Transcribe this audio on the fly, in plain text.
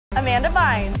Amanda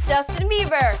Bynes, Justin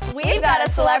Bieber, we've got a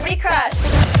celebrity crush.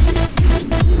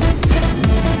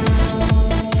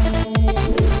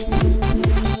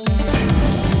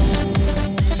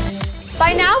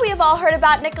 By now, we have all heard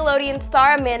about Nickelodeon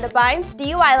star Amanda Bynes'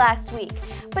 DUI last week.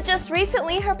 But just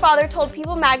recently, her father told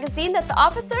People magazine that the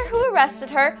officer who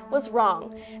arrested her was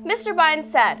wrong. Mr.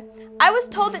 Bynes said, "I was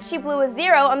told that she blew a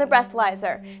 0 on the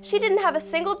breathalyzer. She didn't have a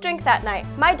single drink that night.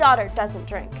 My daughter doesn't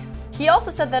drink." He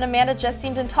also said that Amanda just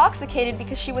seemed intoxicated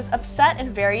because she was upset and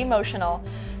very emotional.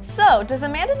 So, does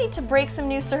Amanda need to break some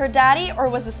news to her daddy, or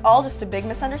was this all just a big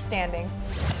misunderstanding?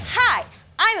 Hi,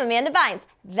 I'm Amanda Bynes.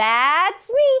 That's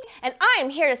me, and I'm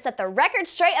here to set the record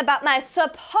straight about my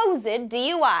supposed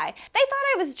DUI. They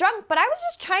thought I was drunk, but I was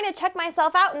just trying to check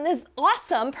myself out in this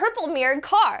awesome purple mirrored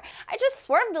car. I just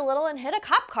swerved a little and hit a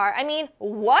cop car. I mean,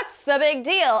 what's the big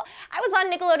deal? I was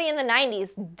on Nickelodeon in the 90s,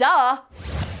 duh.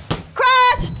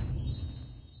 Crashed!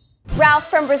 Ralf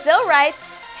from Brazil writes,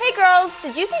 "Hey girls,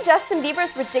 did you see Justin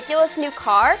Bieber's ridiculous new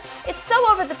car? It's so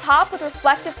over the top with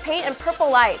reflective paint and purple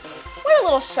lights. What a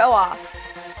little show off."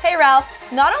 Hey Ralph,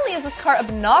 not only is this car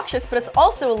obnoxious, but it's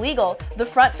also illegal. The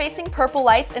front-facing purple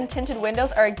lights and tinted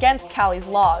windows are against Cali's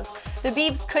laws. The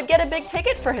Biebs could get a big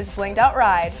ticket for his blinged-out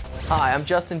ride. Hi, I'm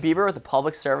Justin Bieber with a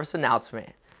public service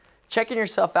announcement. Checking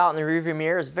yourself out in the rearview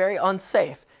mirror is very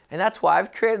unsafe, and that's why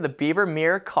I've created the Bieber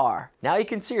Mirror Car. Now you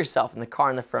can see yourself in the car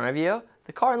in the front of you,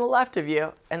 the car on the left of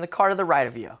you, and the car to the right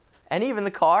of you, and even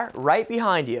the car right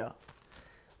behind you.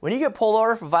 When you get pulled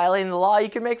over for violating the law, you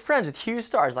can make friends with huge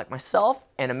stars like myself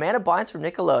and Amanda Bynes from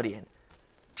Nickelodeon.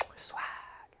 Swag.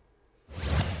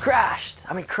 Crushed.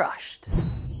 I'm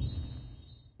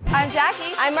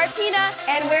Jackie. I'm Martina,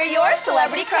 and we're your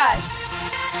celebrity crush.